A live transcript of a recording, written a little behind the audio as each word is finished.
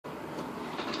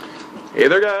Hey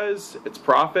there guys, it's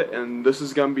Prophet, and this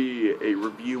is going to be a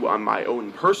review on my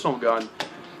own personal gun,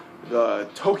 the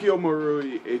Tokyo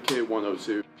Marui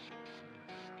Ak-102.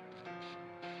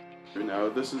 Now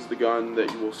this is the gun that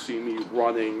you will see me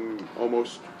running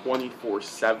almost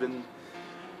 24/7,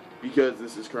 because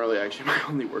this is currently actually my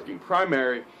only working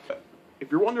primary. If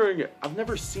you're wondering, I've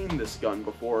never seen this gun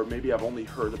before, maybe I've only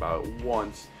heard about it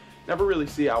once, never really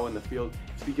see it out in the field.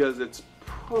 It's because it's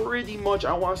pretty much,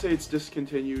 I want to say it's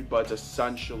discontinued, but it's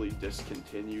essentially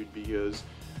discontinued because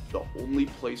the only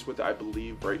place with it, I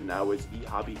believe right now, is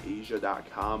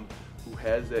ehobbyasia.com, who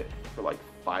has it for like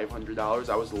 $500.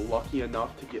 I was lucky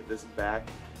enough to get this back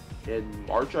in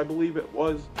March, I believe it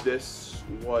was. This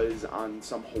was on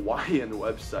some Hawaiian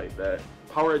website, that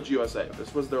Power Edge USA.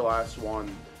 This was their last one.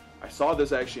 I saw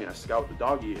this actually in a Scout the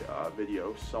Doggy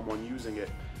video, someone using it.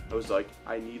 I was like,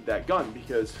 I need that gun,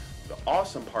 because the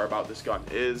awesome part about this gun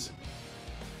is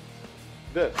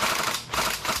this.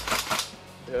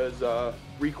 It has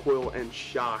recoil and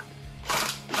shock.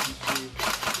 As you see,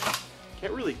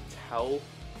 can't really tell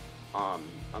on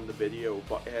the video,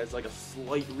 but it has like a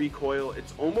slight recoil.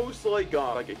 It's almost like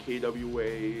a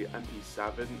KWA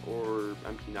MP7 or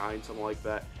MP9, something like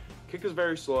that. Kick is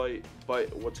very slight,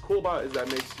 but what's cool about it is that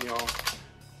it makes,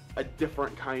 a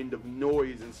different kind of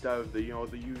noise instead of the,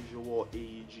 the usual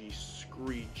AEG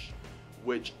screech,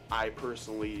 which I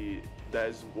personally, that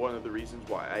is one of the reasons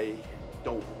why I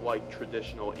don't like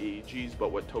traditional AEGs.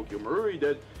 But what Tokyo Marui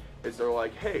did is they're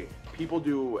like, hey, people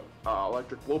do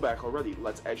electric blowback already,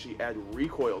 let's actually add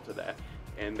recoil to that,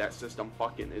 and that system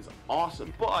fucking is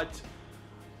awesome. But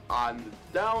on the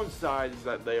downside is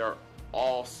that they are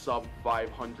all sub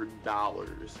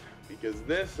 $500, because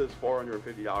this is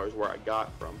 $450 where I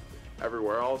got from.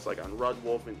 Everywhere else, like on Red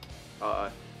Wolf and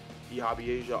eHobby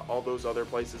Asia, all those other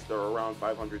places, they're around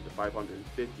 $500 to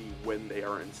 $550 when they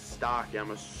are in stock.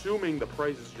 I'm assuming the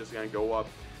price is just going to go up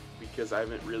because I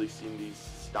haven't really seen these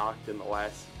stocked in the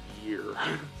last year.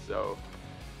 So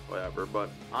whatever. But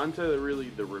onto really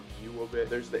the review of it.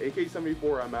 There's the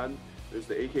AK-74MN, there's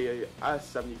the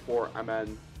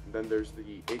AKS-74MN, then there's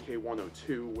the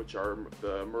AK-102, which are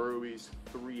the Marui's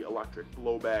 3 electric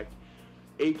blowback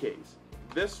AKs.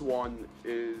 This one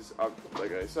is,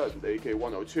 like I said, the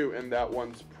AK-102, and that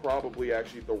one's probably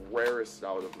actually the rarest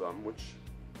out of them, which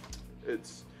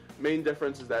its main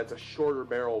difference is that it's a shorter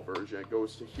barrel version. It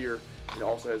goes to here, and it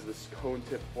also has this cone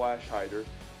tip flash hider,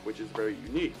 which is very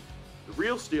unique. The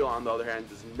Real Steel, on the other hand,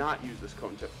 does not use this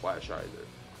cone tip flash hider.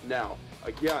 Now,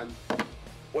 again,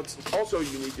 what's also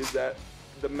unique is that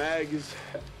the mag is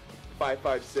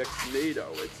 5.56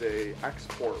 NATO. It's a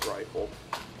export rifle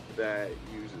that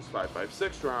uses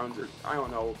 5.56 rounds, or I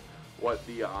don't know what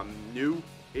the new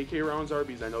AK rounds are,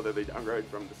 because I know that they downgraded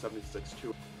from the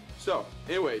 76-2. So,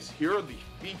 anyways, here are the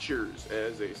features.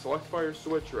 As a select fire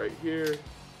switch right here,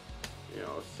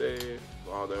 safe,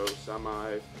 auto,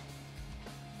 semi. It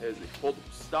has a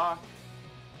foldable stock,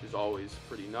 which is always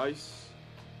pretty nice.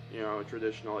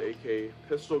 Traditional AK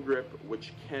pistol grip,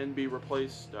 which can be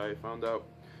replaced, I found out.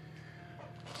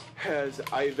 Has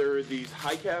either these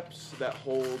high caps that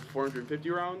hold 450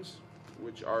 rounds,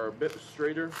 which are a bit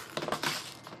straighter,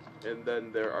 and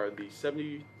then there are the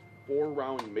 74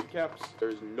 round mid caps.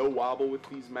 There's no wobble with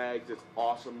these mags. It's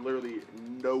awesome, literally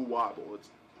no wobble.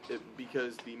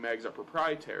 Because the mags are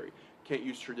proprietary. Can't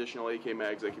use traditional AK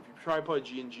mags. Like if you try to put a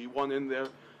G&G one in there,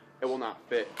 it will not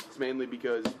fit. It's mainly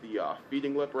because the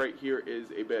feeding lip right here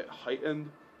is a bit heightened.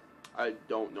 I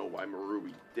don't know why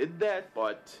Marui did that,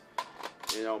 but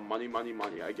money, money,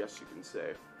 money, I guess you can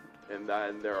say. And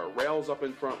then there are rails up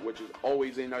in front, which is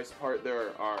always a nice part.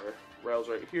 There are rails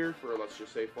right here for, let's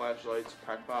just say, flashlights,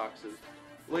 pack boxes,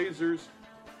 lasers.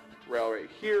 Rail right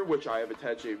here, which I have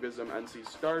attached a Vism NC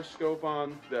Star Scope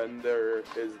on. Then there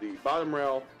is the bottom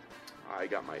rail. I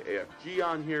got my AFG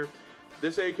on here.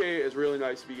 This AK is really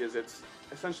nice because it's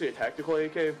essentially a tactical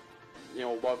AK.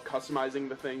 Love customizing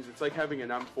the things. It's like having an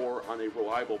M4 on a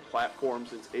reliable platform,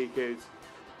 since AK's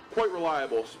quite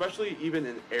reliable, especially even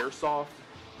in airsoft.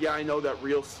 Yeah, I know that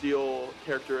Real Steel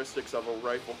characteristics of a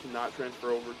rifle cannot transfer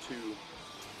over to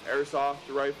airsoft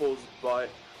rifles,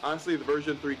 but honestly, the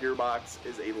version 3 gearbox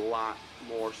is a lot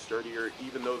more sturdier,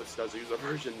 even though this does use a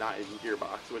version not in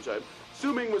gearbox, which I'm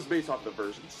assuming was based off the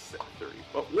version 30,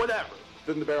 but whatever.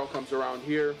 Then the barrel comes around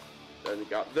here. Then you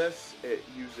got this. It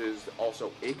uses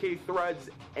also AK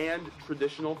threads and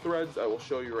traditional threads. I will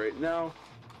show you right now.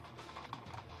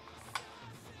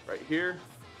 Right here,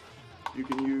 you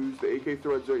can use the AK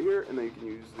threads right here, and then you can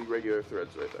use the regular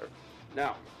threads right there.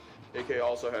 Now, AK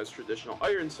also has traditional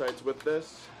iron sights with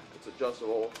this. It's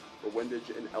adjustable for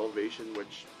windage and elevation,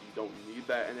 which You don't need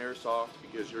that in airsoft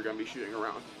because you're going to be shooting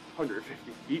around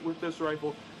 150 feet with this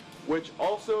rifle. Which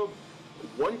also,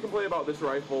 one complaint about this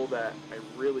rifle that I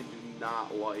really do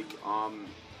not like,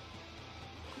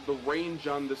 the range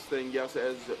on this thing, yes, it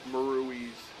has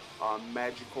Marui's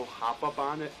magical hop-up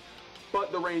on it,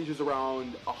 but the range is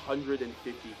around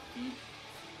 150 feet,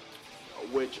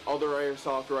 which other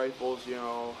airsoft rifles, you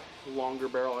know, longer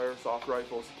barrel airsoft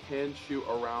rifles can shoot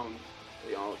around,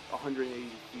 you know, 180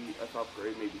 feet at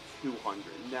upgrade, maybe 200.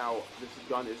 Now, this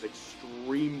gun is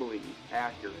extremely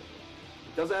accurate.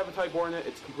 It doesn't have a Type 4 in it,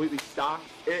 it's completely stock.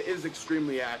 It is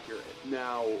extremely accurate.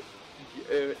 Now,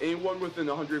 anyone within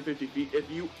 150 feet, if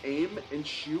you aim and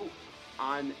shoot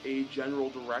on a general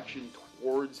direction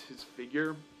towards his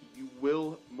figure, you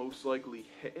will most likely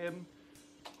hit him.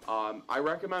 I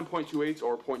recommend .28s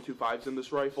or .25s in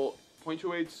this rifle.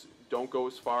 .28s don't go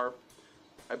as far.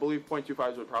 I believe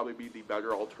 .25s would probably be the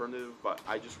better alternative, but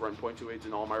I just run .28s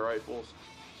in all my rifles,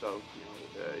 so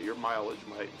you know, your mileage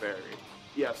might vary.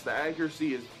 Yes, the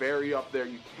accuracy is very up there.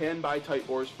 You can buy Type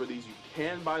 4s for these. You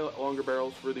can buy longer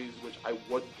barrels for these, which I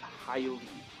would highly,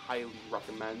 highly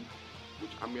recommend,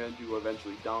 which I'm going to do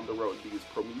eventually down the road, because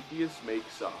Prometheus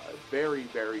makes very,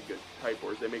 very good Type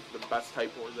 4s. They make the best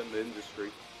Type 4s in the industry.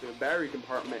 The battery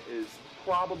compartment is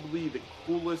probably the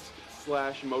coolest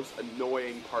 / most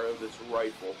annoying part of this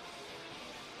rifle.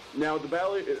 Now, the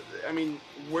battery, I mean,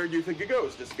 where do you think it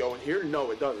goes? Does it go in here?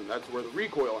 No, it doesn't. That's where the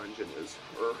recoil engine is,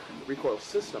 or the recoil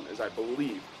system is, I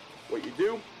believe. What you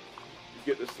do, you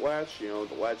get this latch, you know,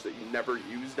 the latch that you never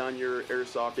used on your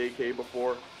airsoft AK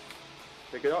before.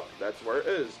 Pick it up, that's where it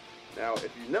is. Now,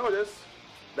 if you notice,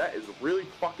 that is really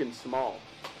fucking small.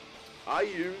 I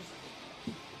use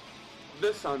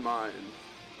this on mine.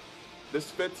 This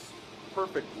fits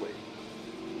perfectly.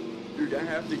 You're gonna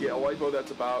have to get a LiPo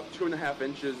that's about 2.5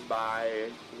 inches by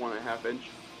 1.5 inch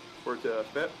for it to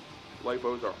fit.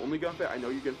 LiPos are only gonna fit. I know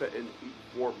you can fit an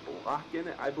 8.4 block in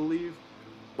it, I believe,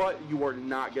 but you are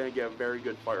not gonna get a very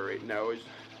good fire rate. Now, as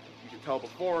you can tell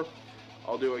before,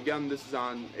 I'll do again. This is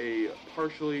on a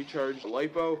partially charged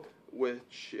LiPo,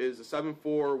 which is a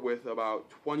 7.4 with about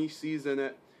 20 Cs in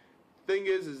it. Thing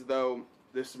is though,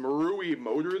 this Marui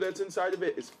motor that's inside of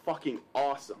it is fucking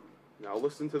awesome. Now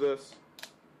listen to this.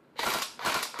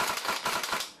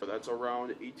 That's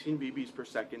around 18 BBs per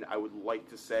second, I would like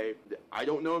to say. I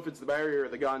don't know if it's the battery or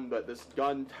the gun, but this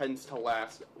gun tends to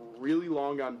last really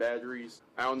long on batteries.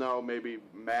 I don't know, maybe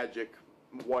magic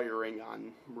wiring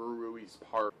on Marui's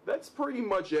part. That's pretty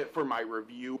much it for my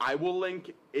review. I will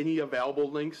link any available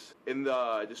links in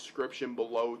the description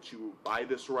below to buy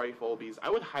this rifle, because I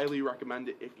would highly recommend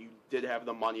it if you did have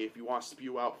the money. If you want to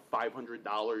spew out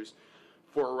 $500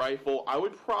 for a rifle, I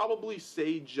would probably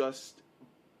say just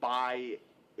buy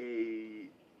a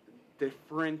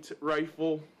different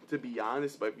rifle, to be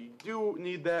honest. But if you do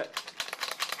need that,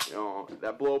 you know,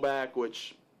 that blowback,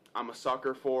 which I'm a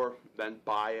sucker for, then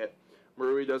buy it.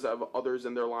 Marui does have others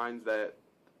in their lines that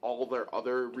all their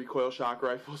other recoil shock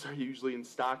rifles are usually in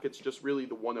stock. It's just really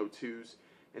the 102s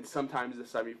and sometimes the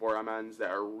 74MNs that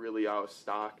are really out of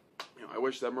stock. You know, I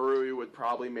wish that Marui would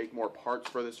probably make more parts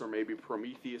for this, or maybe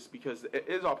Prometheus, because it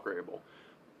is upgradable.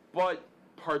 But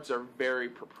parts are very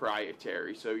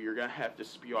proprietary, so you're gonna have to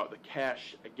spew out the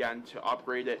cash again to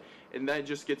upgrade it, and that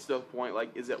just gets to the point, like,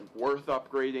 is it worth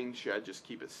upgrading? Should I just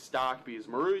keep it stock? Because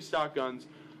Marui stock guns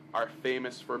are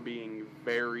famous for being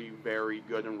very, very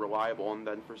good and reliable, and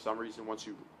then for some reason once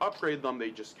you upgrade them, they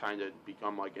just kind of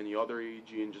become like any other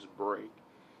AEG and just break.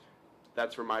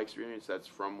 That's from my experience. That's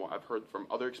from what I've heard from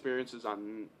other experiences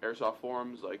on airsoft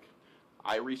forums. Like,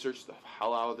 I researched the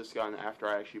hell out of this gun after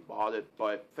I actually bought it.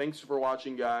 But thanks for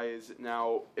watching, guys.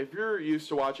 Now, if you're used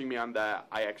to watching me on that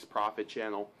IX Profit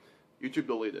channel, YouTube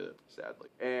deleted it, sadly.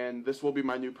 And this will be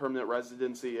my new permanent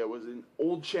residency. It was an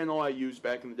old channel I used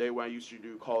back in the day when I used to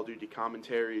do Call of Duty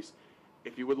commentaries.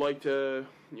 If you would like to,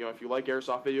 you know, if you like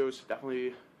airsoft videos,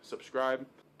 definitely subscribe.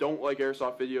 Don't like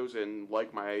airsoft videos and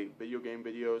like my video game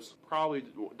videos, probably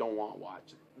don't want to watch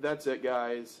it. That's it,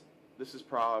 guys. This is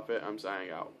Profit. I'm signing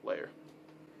out. Later.